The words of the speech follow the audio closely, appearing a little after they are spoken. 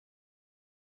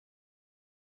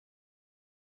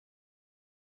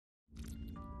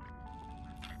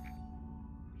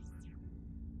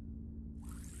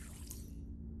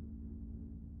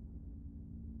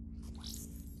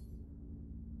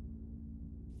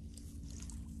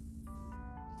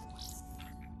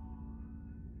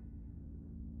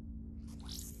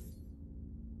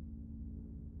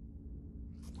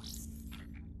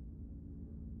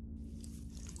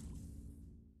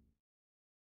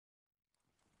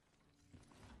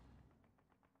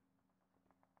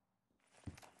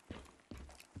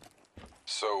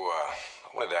So,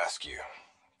 I wanted to ask you.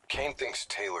 Kane thinks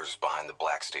Taylor's behind the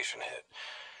Black Station hit.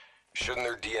 Shouldn't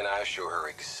their DNI show her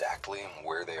exactly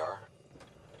where they are?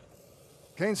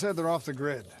 Kane said they're off the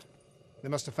grid. They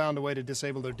must have found a way to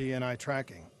disable their DNI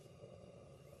tracking.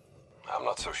 I'm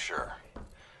not so sure.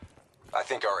 I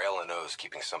think our LNO's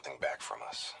keeping something back from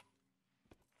us.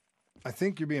 I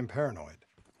think you're being paranoid.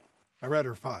 I read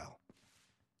her file.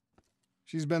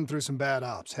 She's been through some bad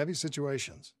ops, heavy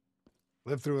situations.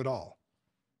 Lived through it all.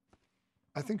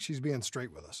 I think she's being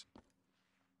straight with us.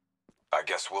 I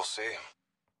guess we'll see.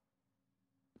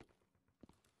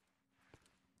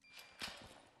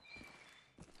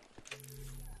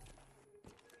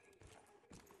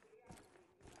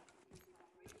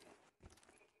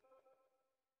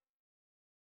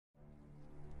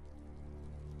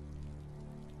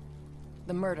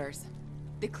 The murders.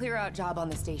 The clear-out job on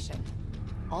the station.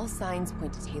 All signs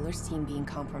point to Taylor's team being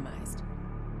compromised.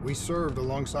 We served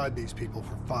alongside these people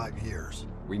for 5 years.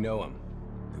 We know them.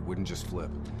 They wouldn't just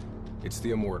flip. It's the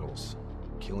Immortals.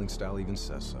 Killing style even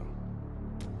says so.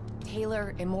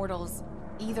 Taylor, Immortals,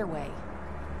 either way.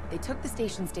 They took the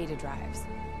station's data drives.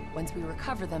 Once we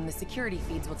recover them, the security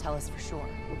feeds will tell us for sure.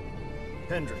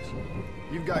 Hendricks,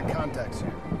 you've got contacts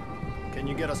here. Can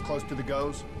you get us close to the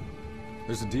GOs?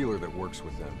 There's a dealer that works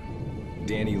with them.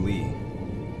 Danny Lee.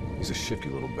 He's a shifty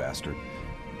little bastard,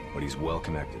 but he's well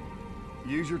connected.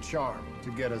 Use your charm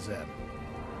to get us in.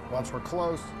 Once we're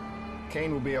close,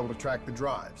 Kane will be able to track the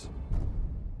drives.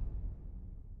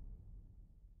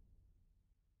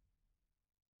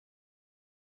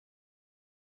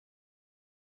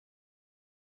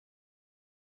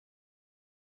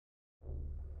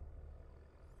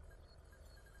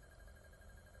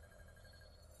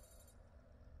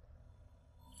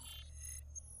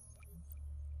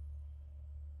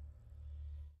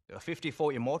 The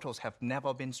 54 Immortals have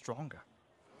never been stronger.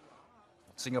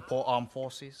 Singapore Armed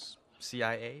Forces,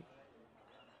 CIA,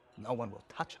 no one will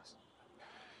touch us.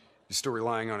 You still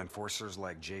relying on enforcers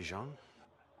like Jay Zhang?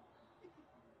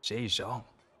 Jay Zhang?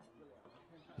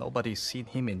 Nobody's seen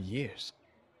him in years.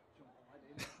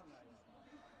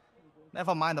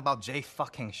 Never mind about Jay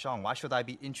fucking Zhang. Why should I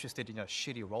be interested in your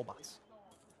shitty robots?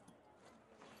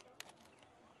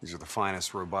 These are the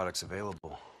finest robotics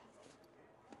available.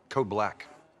 Code Black.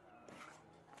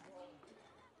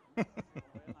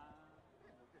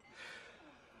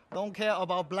 Don't care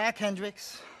about black,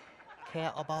 Hendricks.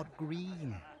 Care about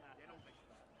green.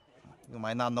 You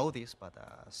might not know this, but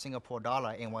Singapore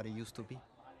dollar ain't what it used to be.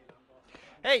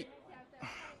 Hey,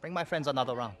 bring my friends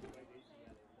another round.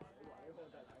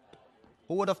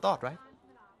 Who would have thought, right?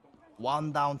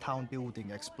 One downtown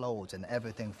building explodes and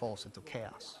everything falls into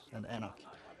chaos and anarchy.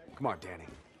 Come on, Danny.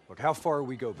 Look, how far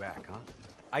we go back, huh?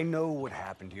 I know what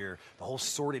happened here, the whole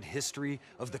sordid history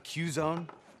of the Q-Zone.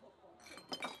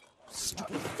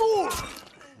 Stupid fool!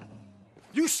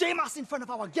 You shame us in front of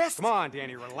our guests! Come on,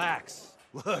 Danny, relax.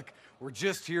 Look, we're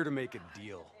just here to make a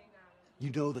deal. You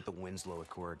know that the Winslow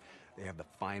Accord, they have the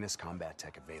finest combat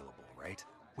tech available, right?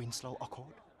 Winslow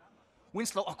Accord?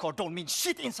 Winslow Accord don't mean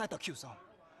shit inside the Q-Zone.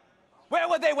 Where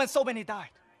were they when so many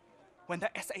died? When the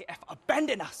SAF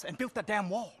abandoned us and built the damn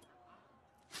wall?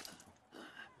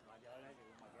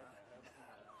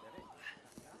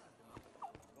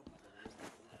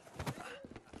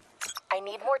 I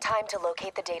need more time to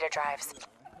locate the data drives.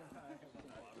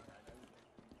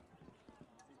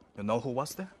 You know who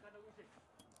was there?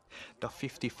 The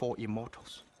 54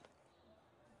 Immortals.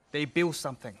 They built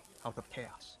something out of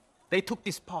chaos. They took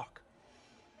this park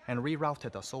and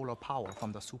rerouted the solar power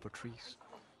from the super trees.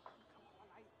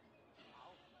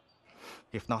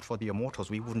 If not for the Immortals,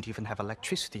 we wouldn't even have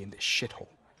electricity in this shithole.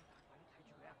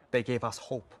 They gave us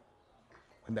hope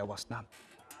when there was none.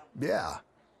 Yeah.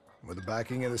 With the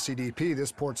backing of the CDP,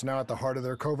 this port's now at the heart of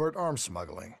their covert arms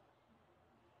smuggling.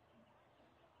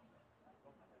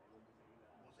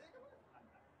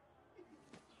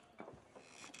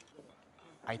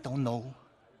 I don't know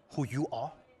who you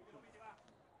are,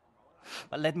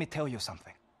 but let me tell you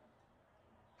something.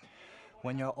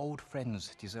 When your old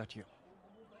friends desert you,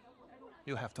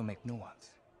 you have to make new ones.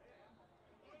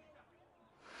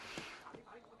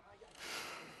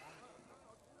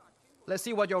 Let's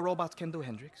see what your robots can do,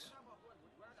 Hendricks.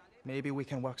 Maybe we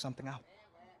can work something out.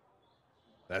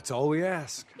 That's all we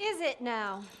ask. Is it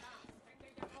now?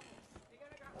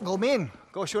 Go Min,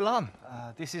 go Shulan.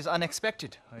 This is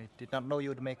unexpected. I did not know you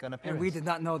would make an appearance. And we did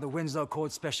not know the Winslow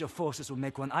Accord Special Forces would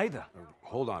make one either.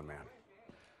 Hold on, man.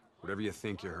 Whatever you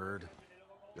think you heard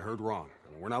wrong.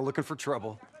 We're not looking for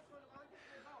trouble.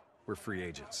 We're free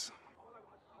agents.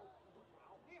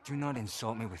 Do not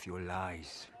insult me with your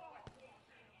lies.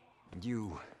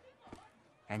 You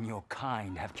and your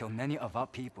kind have killed many of our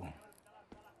people.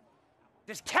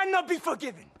 This cannot be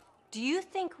forgiven! Do you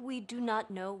think we do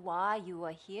not know why you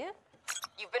are here?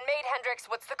 You've been made, Hendricks.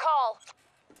 What's the call?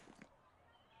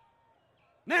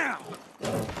 Now!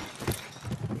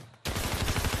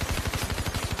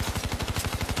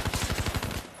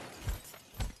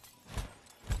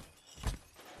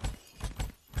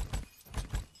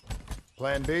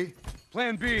 Plan B?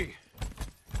 Plan B.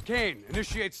 Kane,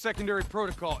 initiate secondary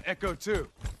protocol, Echo 2.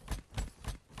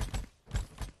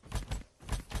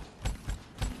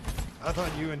 I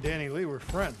thought you and Danny Lee were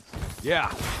friends. Yeah,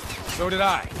 so did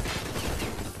I.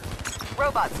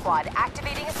 Robot squad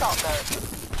activating assault mode.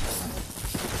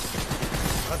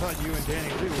 I thought you and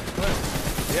Danny Lee were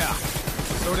friends. Yeah,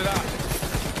 so did I.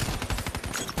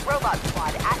 Robot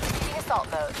squad activating assault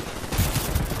mode.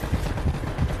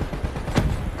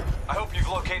 I hope you've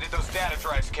located those data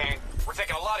drives, Kane. We're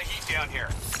taking a lot of heat down here.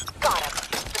 Got him.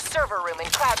 The server room in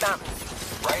Cloud Mountain.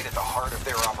 Right at the heart of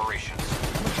their operations.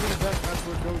 How much of that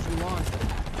password goes you launched?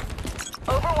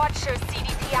 Overwatch shows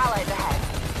CDP allies ahead.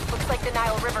 Looks like the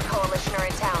Nile River Coalition are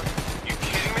in town. You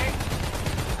kidding me?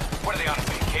 What are they on a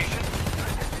vacation?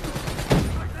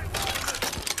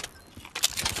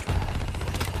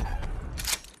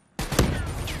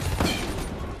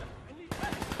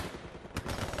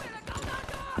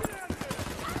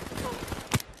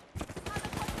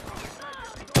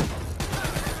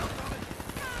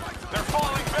 They're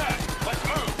falling back. Let's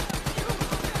move.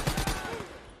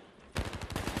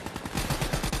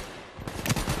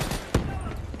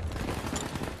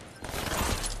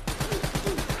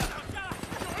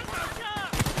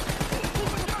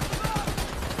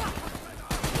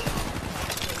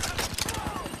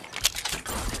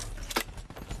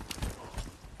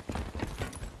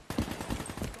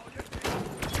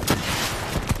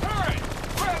 Hurry!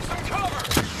 Grab some cover!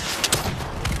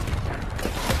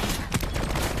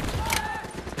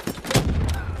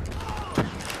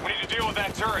 We need to deal with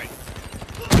that turret.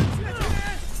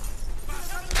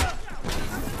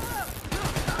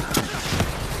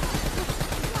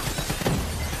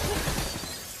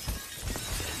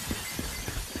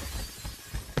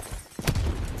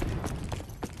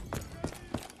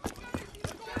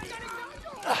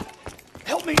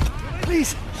 Help me,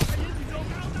 please!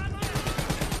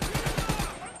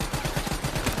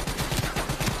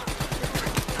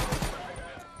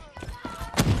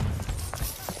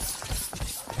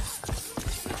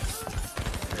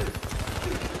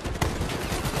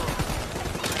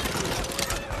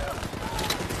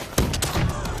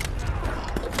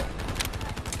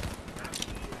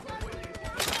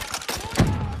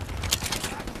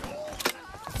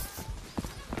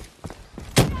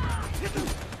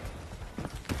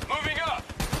 Moving up.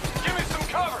 Give me some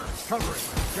cover. Covering.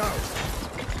 Go.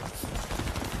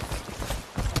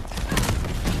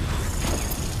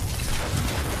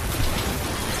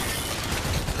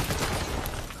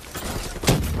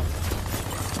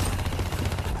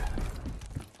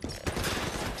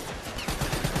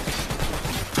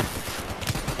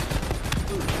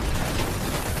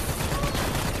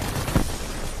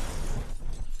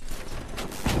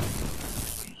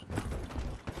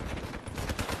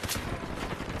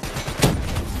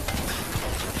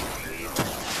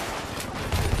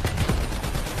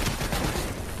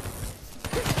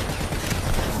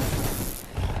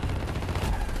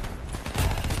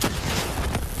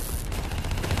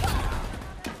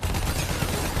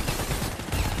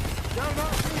 Got an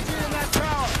RPG in that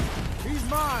tower. He's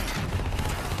mine.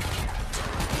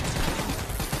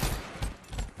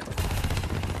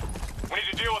 We need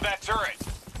to deal with that turret.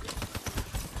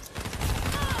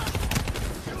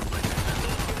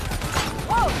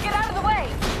 Whoa, get out of the way!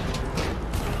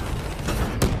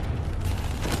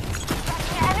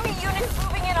 Enemy units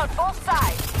moving in on both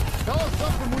sides. Tell us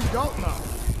something we don't know.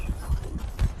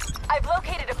 I've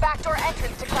located a backdoor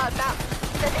entrance to Cloud Mountain.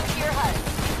 Sending to your HUD.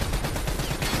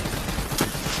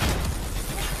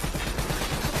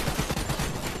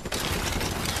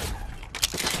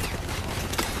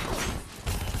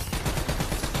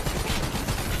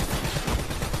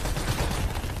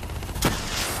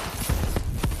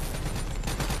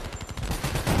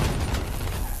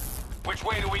 Which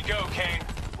way do we go, Kane?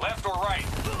 Left or right?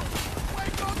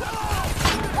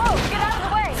 Whoa, get out of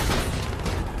the way!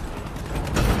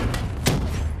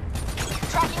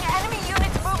 Tracking enemy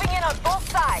units moving in on both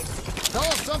sides. Tell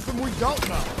us something we don't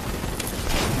know.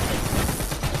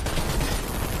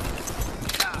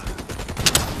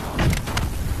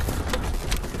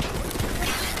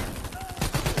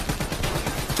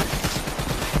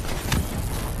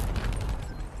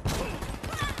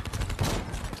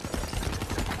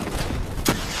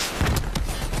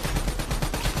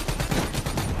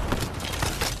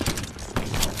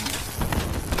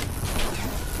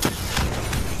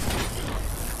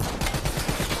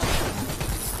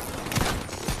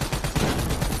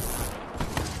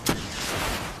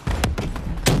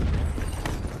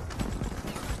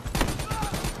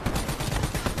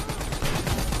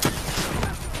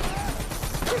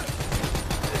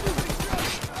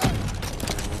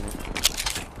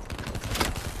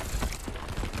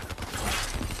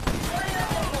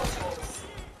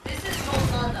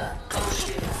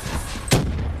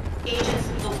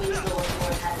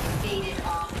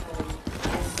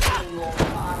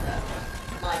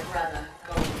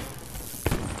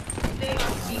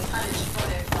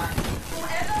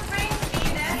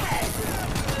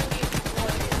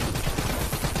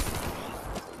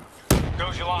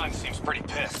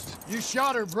 You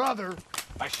shot her brother.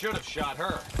 I should have shot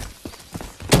her.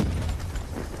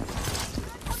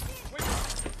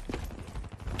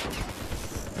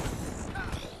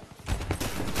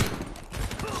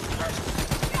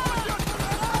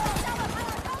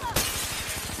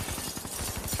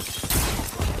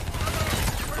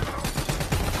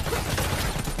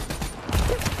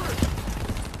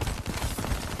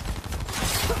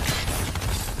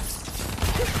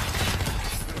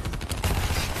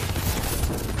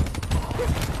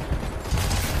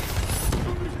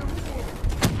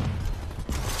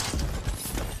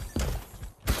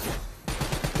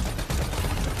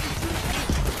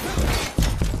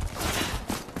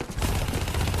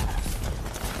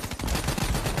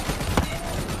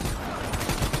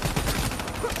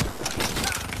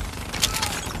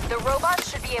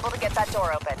 Be able to get that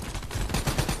door open.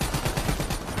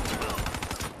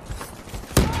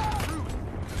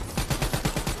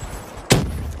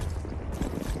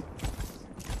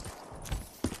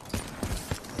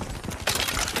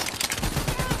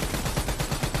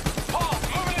 Paul,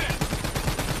 moving in!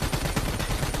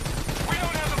 We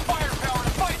don't have the firepower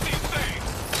to fight these things!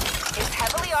 It's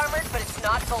heavily armored, but it's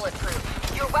not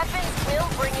bulletproof. Your weapons will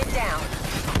bring it down.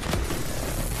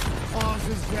 Bombs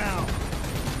is down.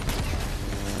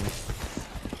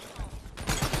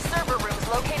 Server rooms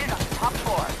located on the top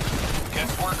floor. Guess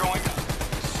we're going to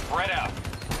spread out.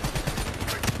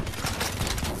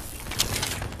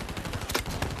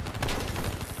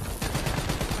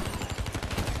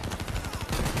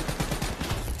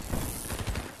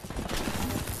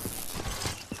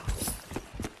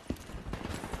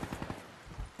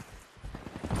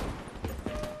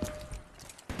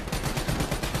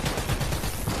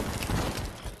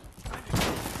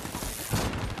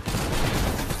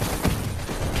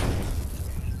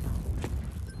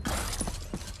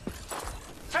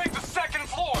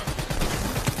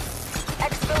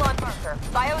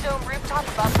 Biodome rooftop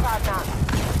above Cloud Mountain.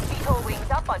 VTOL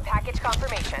wings up on package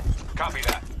confirmation. Copy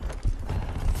that.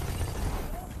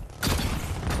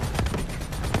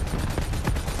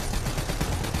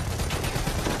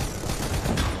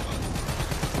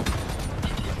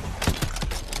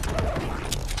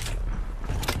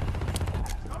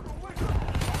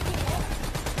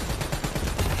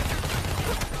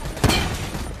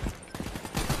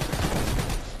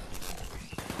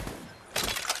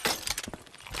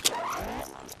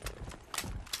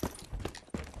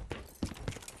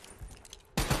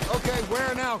 Okay,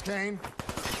 where now, Kane?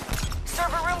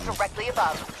 Server room directly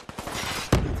above.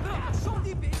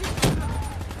 You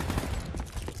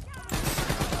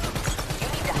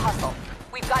need to hustle.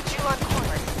 We've got you on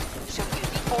corners. She'll use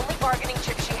the only bargaining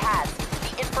chip she has,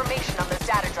 the information on those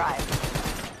data drives.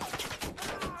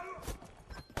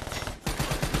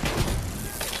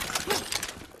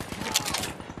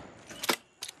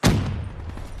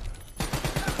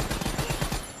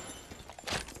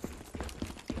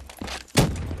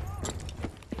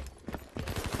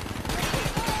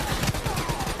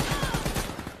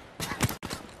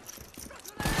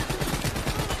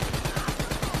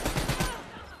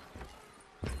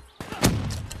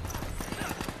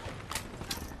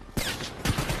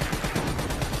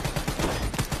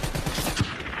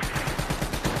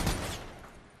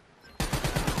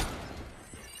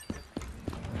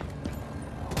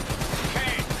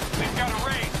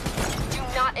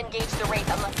 Engage the Wraith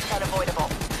unless it's unavoidable.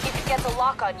 If it gets a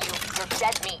lock on you, you're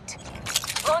dead meat.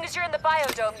 As long as you're in the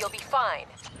biodome, you'll be fine.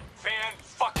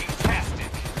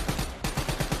 Fan-fucking-tastic.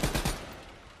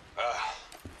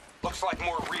 Looks like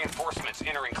more reinforcements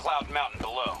entering Cloud Mountain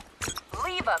below.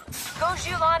 Leave them. Go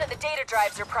Zhulan and the data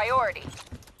drives are priority.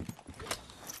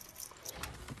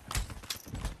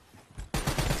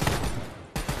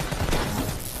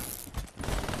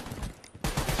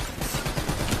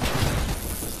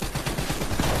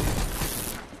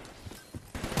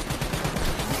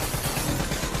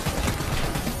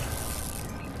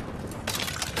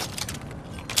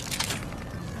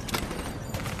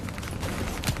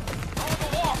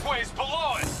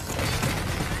 Below us!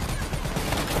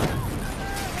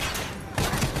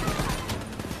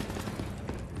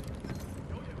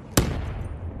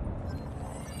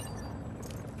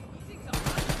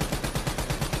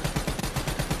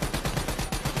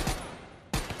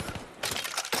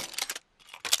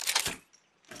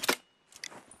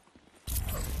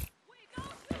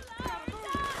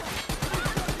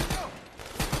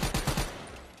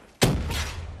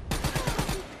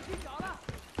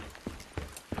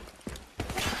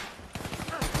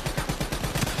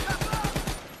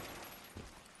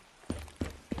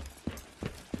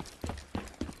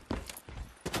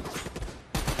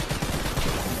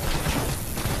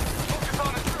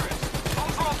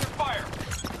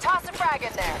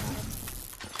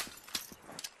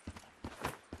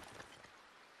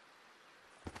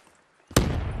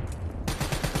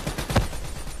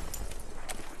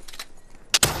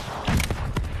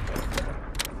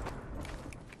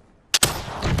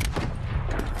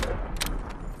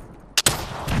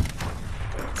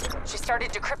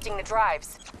 started decrypting the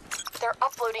drives. They're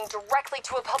uploading directly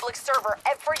to a public server.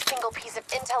 Every single piece of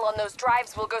intel on those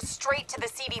drives will go straight to the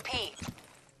CDP.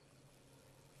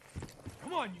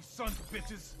 Come on, you sons of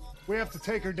bitches! We have to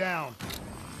take her down.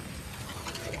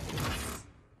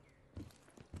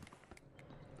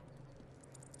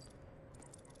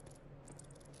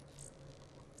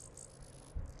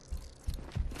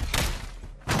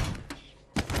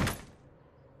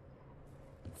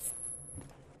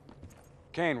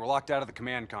 Kane, we're locked out of the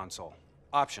command console.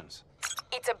 Options.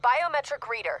 It's a biometric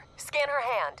reader. Scan her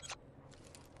hand.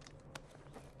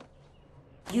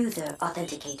 User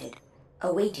authenticated.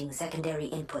 Awaiting secondary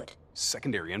input.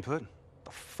 Secondary input?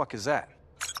 The fuck is that?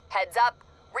 Heads up.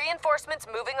 Reinforcements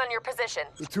moving on your position.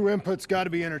 The two inputs gotta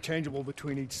be interchangeable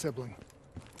between each sibling.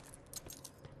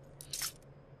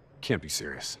 Can't be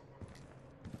serious.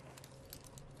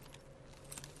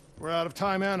 We're out of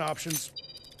time and options.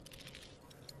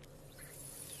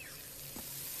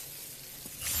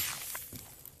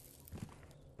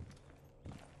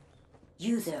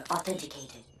 User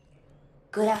authenticated.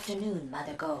 Good afternoon,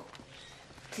 Mother Go.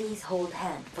 Please hold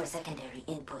hand for secondary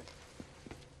input.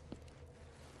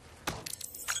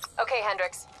 Okay,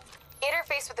 Hendricks.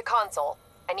 Interface with the console.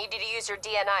 I need you to use your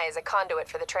DNI as a conduit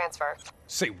for the transfer.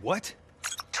 Say what?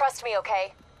 Trust me,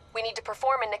 okay? We need to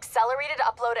perform an accelerated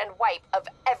upload and wipe of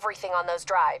everything on those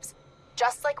drives.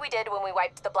 Just like we did when we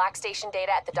wiped the Black Station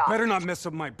data at the dock. Better not mess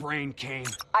up my brain, Kane.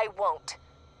 I won't.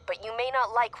 But you may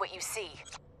not like what you see.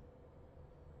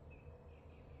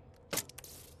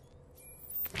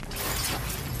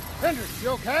 Hendricks, you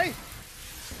okay?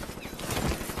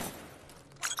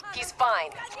 He's fine.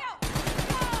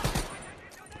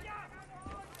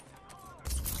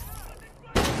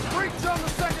 Breach on the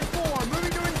second floor,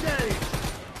 moving to engage.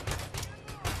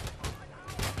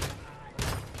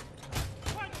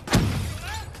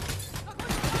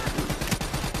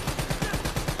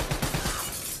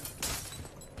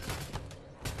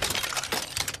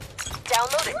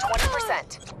 Download at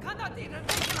 20%.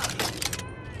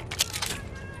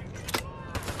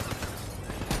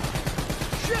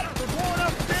 Shit, they're blowing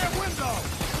up the damn window.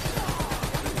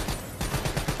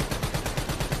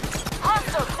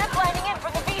 Hostile ziplining in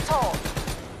from the VTOL.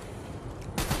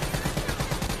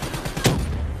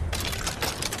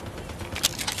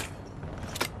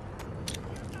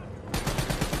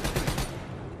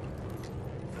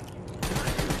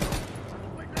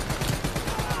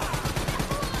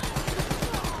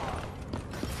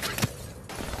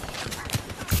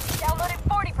 Download at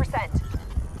 40%.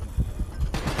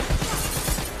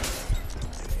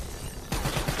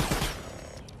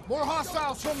 More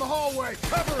hostiles from the hallway.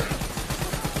 Cover it.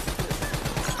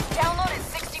 Download at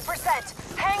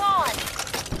 60%. Hang on.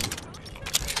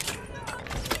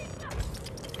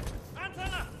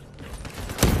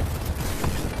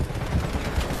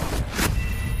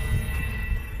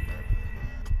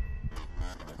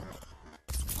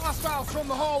 Hostiles from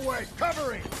the hallway.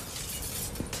 Covering.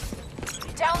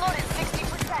 Download at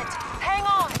 60%. Hang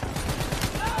on.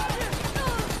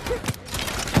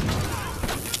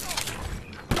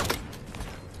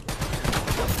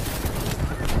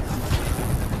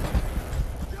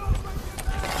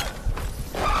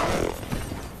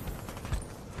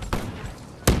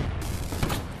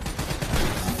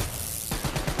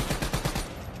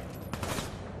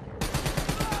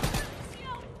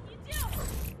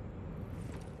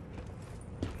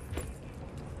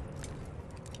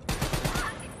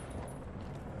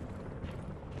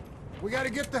 We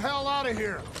gotta get the hell out of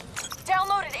here.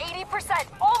 Download at 80%.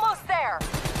 Almost there.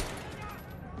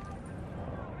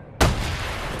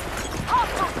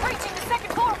 Hostiles breaching the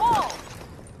second floor wall.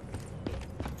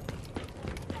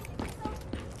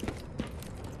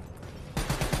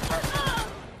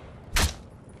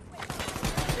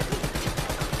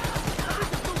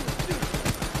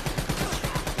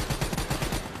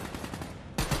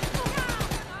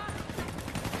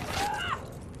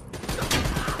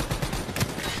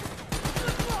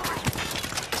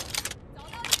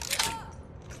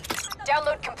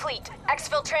 Download complete.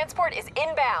 Exfil transport is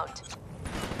inbound.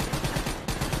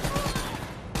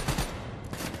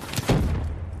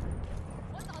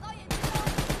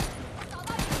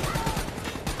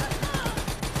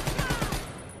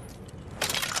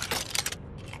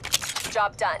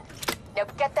 Job done. Now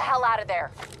get the hell out of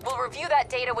there. We'll review that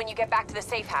data when you get back to the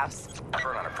safe house.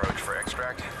 Burn on approach for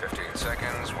extract. 15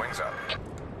 seconds. Wings up.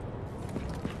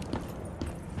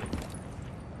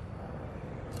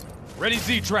 Ready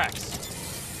Z-Tracks!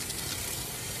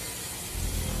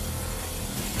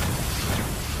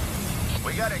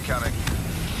 We got it coming.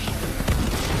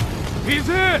 He's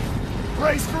in!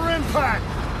 Brace for impact.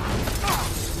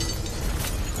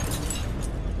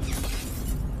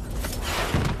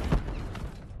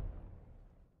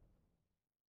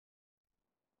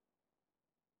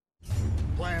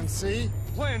 Plan C?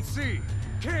 Plan C.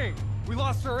 King, we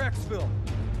lost our exfil.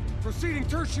 Proceeding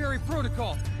tertiary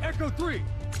protocol. Echo 3.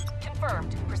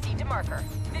 Confirmed. Proceed to marker.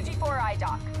 54I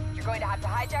dock. You're going to have to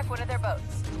hijack one of their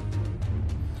boats.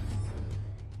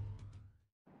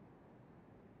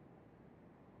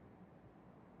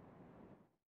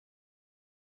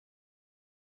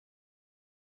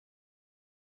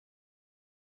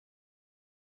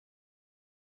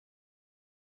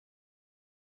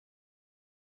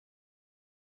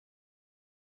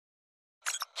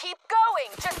 Keep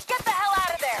going! Just get the hell out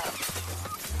of there!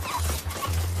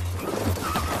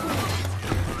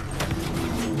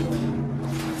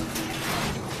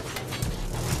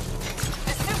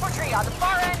 The super tree on the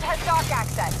far end has dock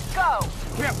access. Go!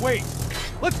 Can't wait.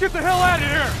 Let's get the hell out of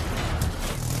here!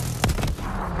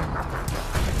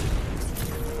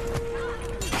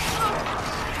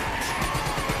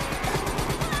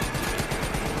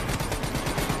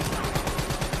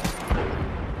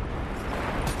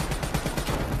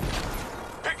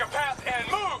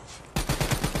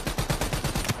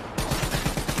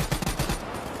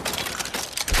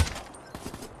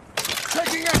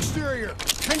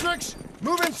 Hendricks,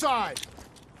 move inside!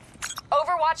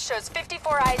 Overwatch shows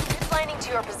 54 eyes ziplining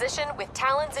to your position with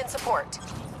Talons in support.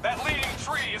 That leading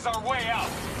tree is our way out.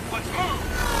 Let's move!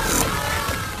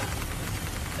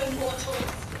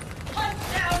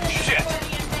 Shit!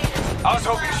 I was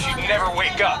hoping she'd never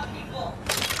wake up.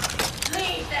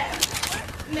 Leave them!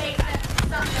 Make them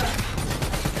suffer!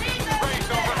 Raid's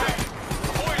overhead!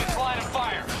 Avoid its line of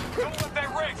fire! Don't let that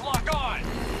raid lock on!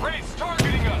 Raid's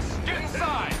targeting us! Get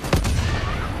inside!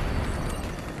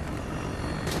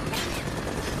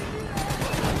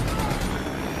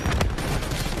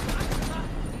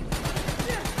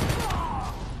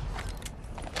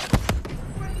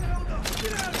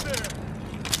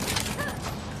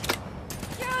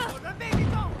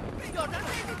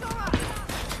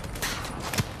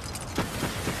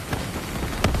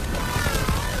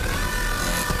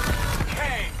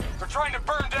 Trying to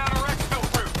burn down our exfil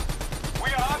route. We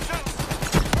got options?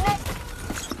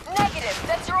 Negative.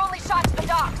 That's your only shot to the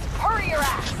docks. Hurry your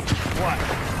ass. What?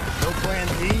 No plan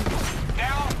B?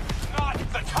 Now, not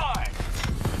the time.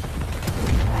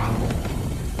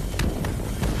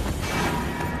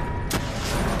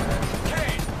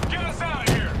 Kane, get us out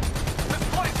of here. This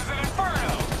place is an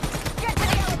inferno. Get to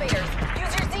the elevators.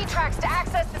 Use your Z-tracks to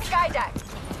access the sky deck.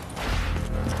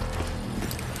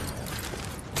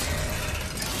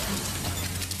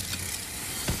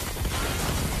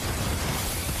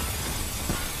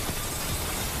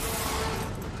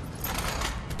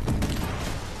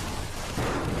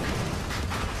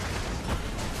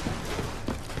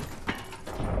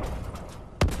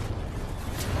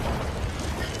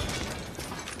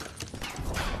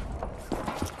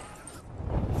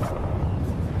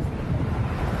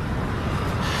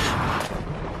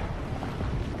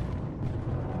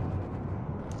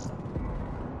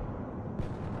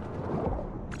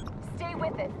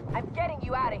 With it. I'm getting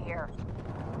you out of here.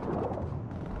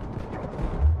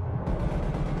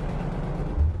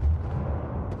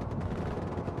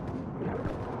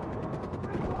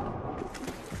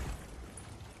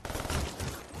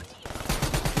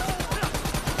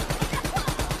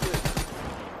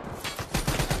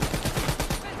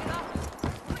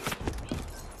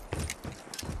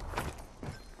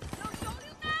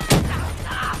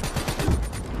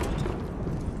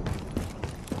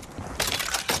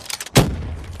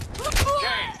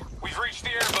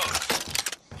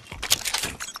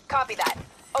 Copy that.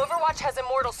 Overwatch has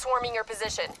Immortals swarming your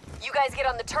position. You guys get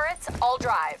on the turrets, I'll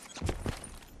drive.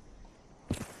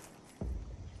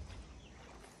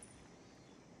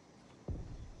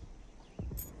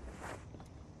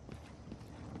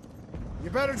 You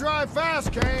better drive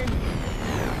fast, Kane!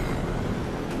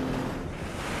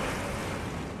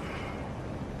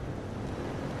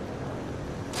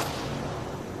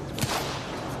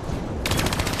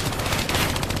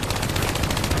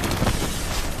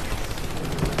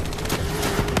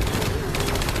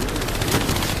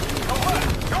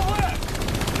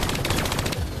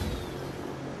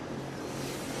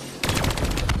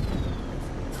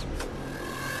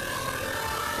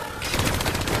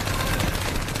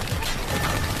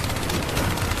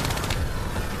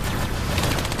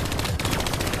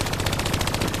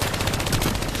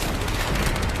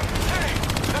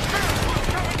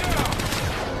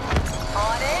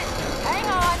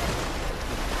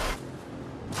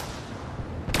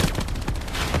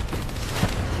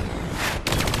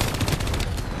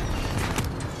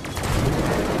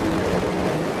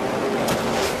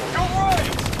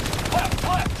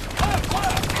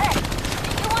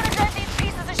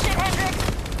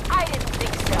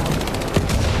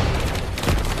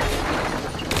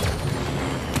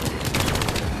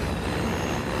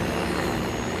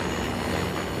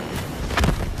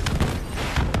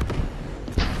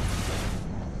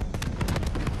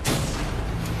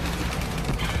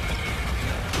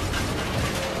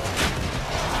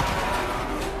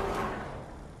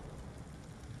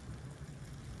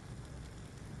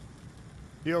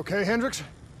 You okay, Hendricks?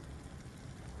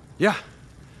 Yeah,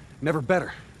 never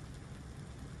better.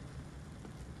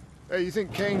 Hey, you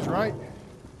think Kane's right?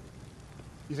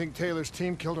 You think Taylor's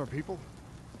team killed our people?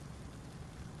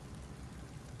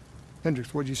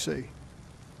 Hendricks, what'd you see?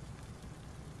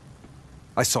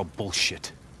 I saw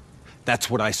bullshit. That's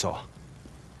what I saw.